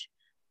image,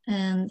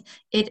 and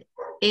it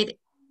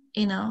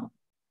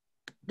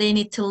they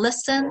need to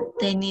listen.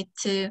 They need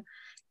to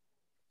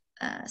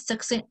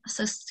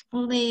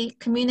successfully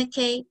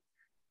communicate.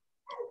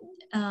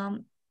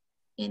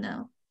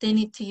 They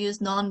need to use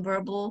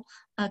nonverbal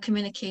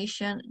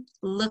communication.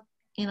 Look,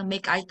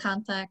 make eye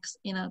contact.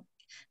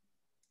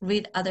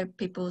 Read other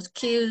people's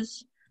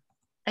cues.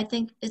 I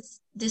think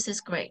this is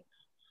great.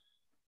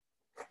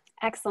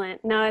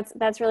 Excellent. No,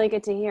 that's really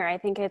good to hear. I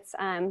think it's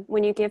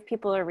when you give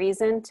people a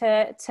reason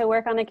to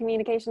work on the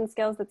communication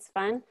skills that's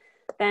fun,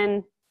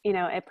 then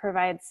it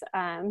provides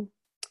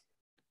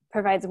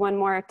one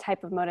more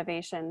type of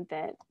motivation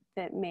that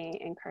may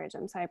encourage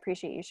them. So I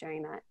appreciate you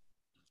sharing that.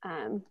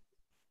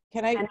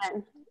 Can I?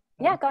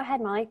 Yeah, go ahead,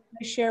 Molly.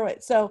 I share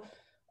it. So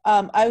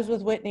I was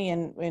with Whitney,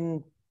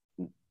 and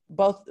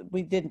both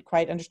we didn't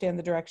quite understand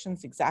the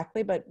directions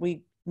exactly, but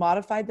we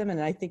modified them,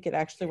 and I think it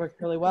actually worked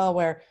really well.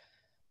 Where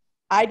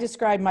I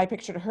described my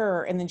picture to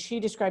her, and then she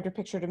described her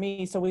picture to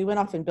me. So we went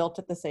off and built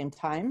at the same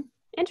time.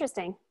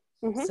 Interesting.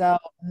 Mm-hmm. So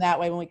that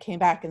way, when we came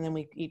back, and then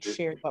we each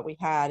shared what we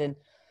had,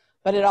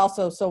 but it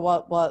also, so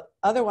what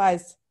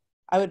otherwise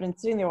I would have been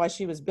sitting there while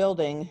she was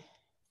building,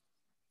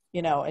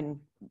 and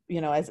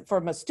as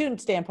from a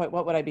student standpoint,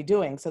 what would I be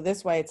doing? So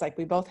this way, it's like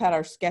we both had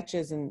our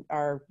sketches and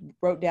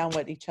wrote down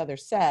what each other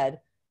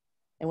said,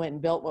 and went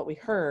and built what we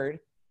heard,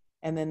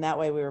 and then that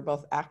way we were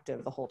both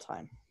active the whole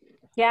time.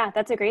 Yeah,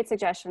 that's a great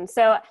suggestion.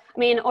 So, I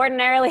mean,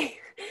 ordinarily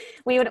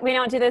we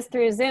don't do this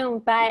through Zoom,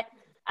 but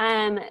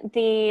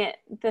the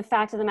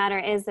fact of the matter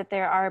is that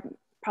there are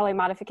probably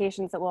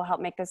modifications that will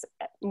help make this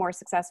more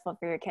successful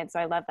for your kids. So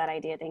I love that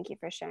idea. Thank you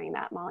for sharing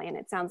that, Molly. And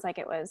it sounds like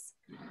it was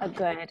a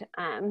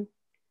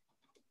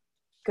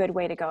good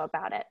way to go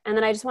about it. And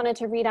then I just wanted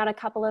to read out a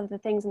couple of the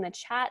things in the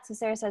chat. So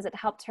Sarah says it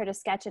helped her to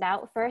sketch it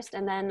out first,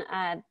 and then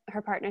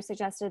her partner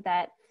suggested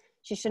that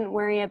she shouldn't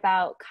worry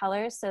about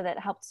colors, so that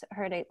helped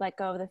her to let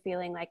go of the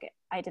feeling like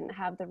I didn't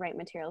have the right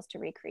materials to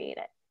recreate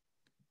it.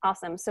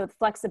 Awesome. So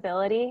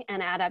flexibility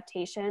and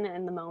adaptation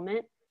in the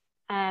moment.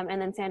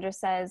 And then Sandra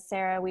says,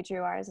 Sarah, we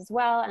drew ours as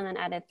well, and then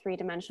added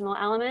 3-dimensional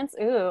elements.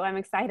 Ooh, I'm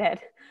excited.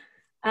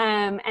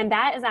 And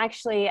that is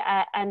actually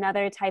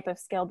another type of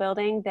skill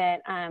building,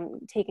 that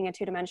taking a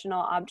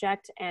 2-dimensional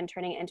object and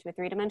turning it into a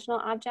 3-dimensional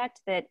object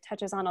that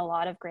touches on a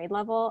lot of grade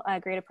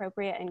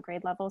appropriate and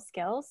grade level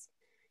skills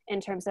in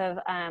terms of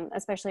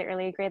especially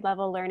early grade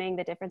level learning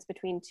the difference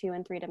between 2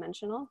 and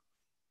 3-dimensional.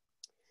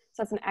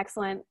 So that's an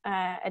excellent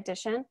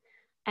addition.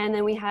 And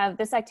then we have,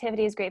 this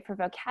activity is great for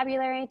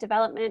vocabulary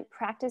development,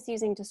 practice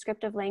using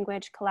descriptive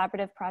language,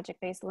 collaborative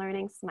project-based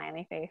learning,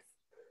 smiley face.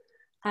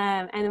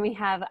 And then we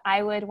have,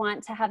 I would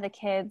want to have the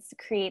kids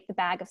create the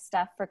bag of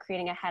stuff for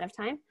creating ahead of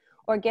time,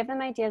 or give them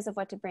ideas of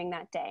what to bring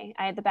that day.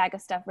 I had the bag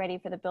of stuff ready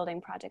for the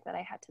building project that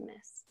I had to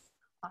miss.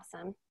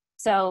 Awesome.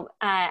 So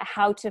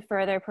how to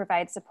further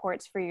provide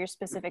supports for your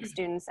specific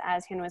students,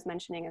 as Hannah was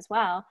mentioning as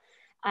well,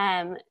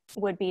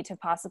 would be to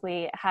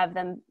possibly have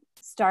them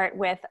start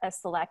with a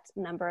select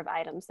number of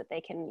items that they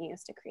can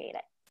use to create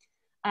it.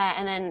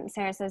 And then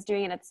Sarah says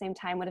doing it at the same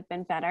time would have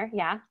been better.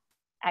 Yeah,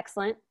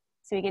 excellent.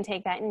 So we can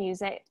take that and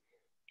use it.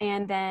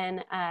 And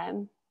then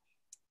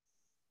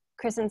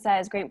Kristen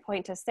says, great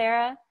point to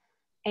Sarah,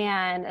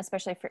 and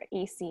especially for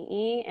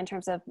ECE in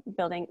terms of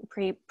building,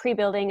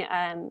 pre-building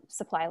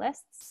supply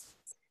lists.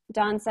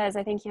 Dawn says,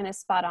 I think Hannah's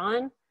spot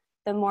on.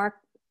 The more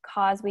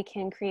cause we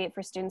can create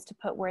for students to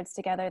put words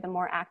together, the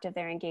more active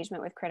their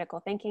engagement with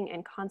critical thinking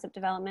and concept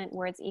development.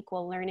 Words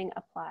equal learning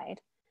applied.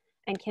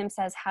 And Kim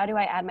says, how do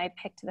I add my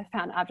pic to the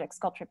found object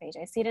sculpture page?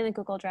 I see it in a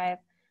Google Drive,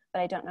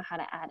 but I don't know how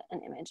to add an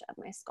image of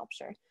my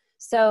sculpture.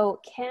 So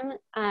Kim,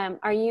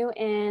 are you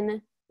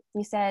in,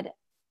 you said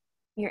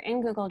you're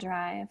in Google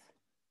Drive.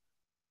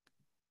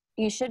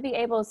 You should be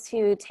able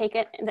to take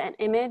an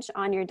image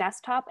on your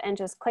desktop and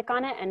just click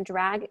on it and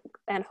drag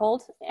and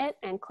hold it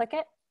and click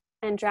it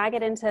and drag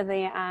it into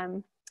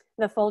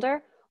the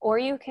folder, or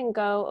you can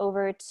go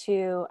over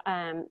to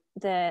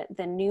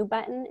the new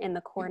button in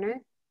the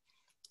corner,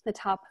 the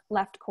top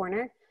left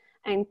corner,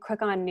 and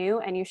click on new,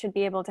 and you should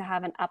be able to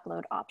have an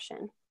upload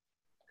option.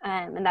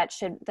 And that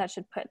should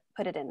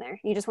put it in there.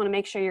 You just want to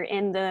make sure you're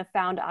in the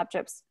found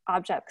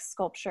object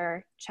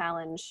sculpture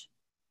challenge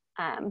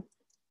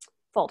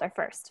folder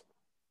first.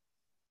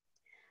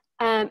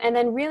 And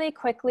then really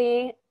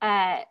quickly,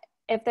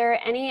 if there are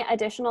any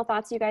additional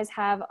thoughts you guys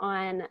have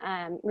on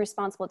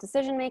responsible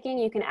decision making,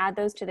 you can add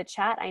those to the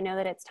chat. I know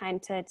that it's time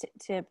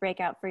to break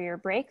out for your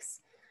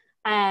breaks.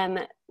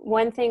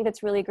 One thing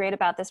that's really great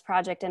about this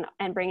project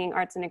and bringing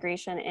arts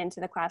integration into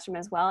the classroom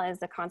as well is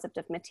the concept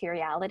of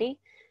materiality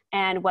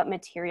and what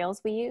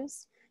materials we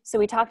use. So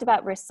we talked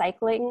about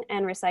recycling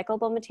and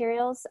recyclable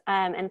materials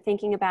and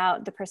thinking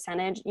about the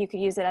percentage. You could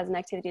use it as an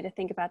activity to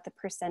think about the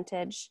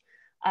percentage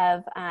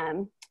of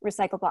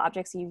recyclable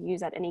objects you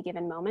use at any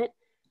given moment.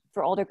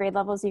 For older grade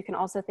levels, you can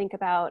also think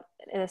about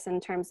this in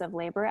terms of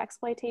labor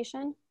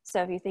exploitation.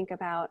 So if you think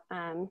about,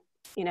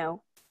 you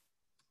know,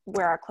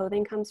 where our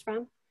clothing comes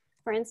from,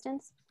 for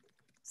instance.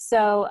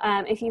 So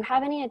if you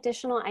have any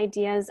additional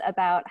ideas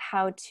about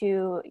how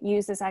to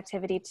use this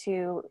activity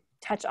to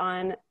touch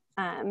on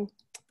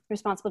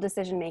responsible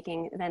decision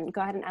making, then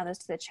go ahead and add those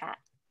to the chat.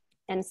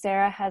 And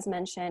Sarah has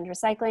mentioned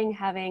recycling,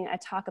 having a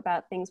talk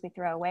about things we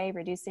throw away,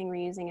 reducing,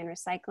 reusing, and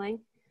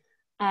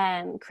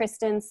recycling.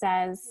 Kristen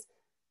says,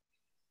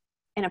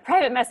 in a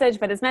private message,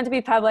 but it's meant to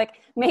be public,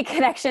 make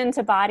connection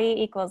to body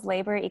equals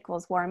labor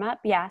equals warm up.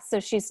 Yeah, so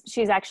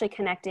she's actually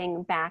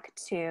connecting back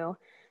to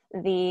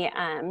the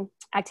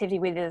activity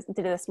we did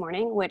this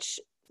morning, which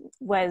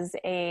was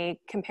a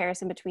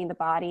comparison between the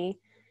body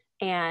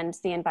and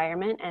the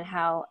environment, and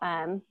how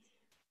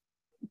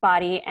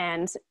body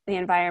and the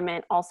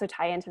environment also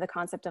tie into the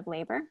concept of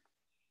labor.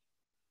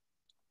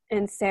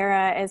 And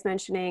Sarah is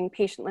mentioning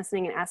patient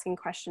listening and asking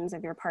questions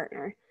of your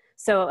partner.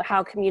 So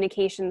how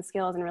communication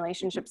skills and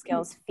relationship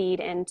skills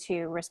feed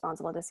into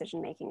responsible decision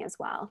making as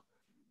well.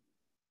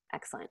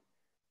 Excellent.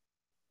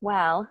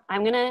 Well,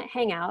 I'm gonna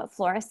hang out.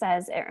 Flora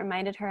says it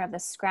reminded her of the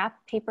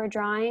scrap paper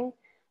drawing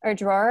or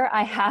drawer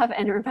I have,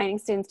 and reminding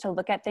students to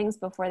look at things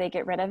before they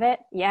get rid of it.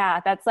 Yeah,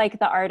 that's like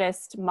the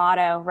artist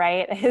motto,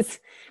 right?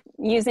 Is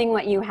using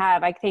what you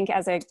have. I think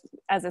as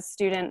a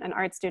student, an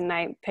art student,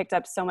 I picked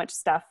up so much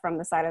stuff from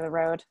the side of the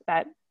road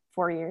that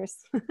 4 years.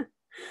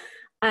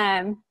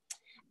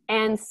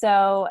 And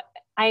so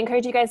I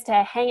encourage you guys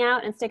to hang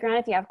out and stick around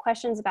if you have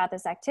questions about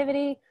this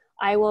activity.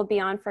 I will be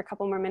on for a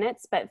couple more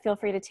minutes, but feel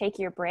free to take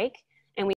your break.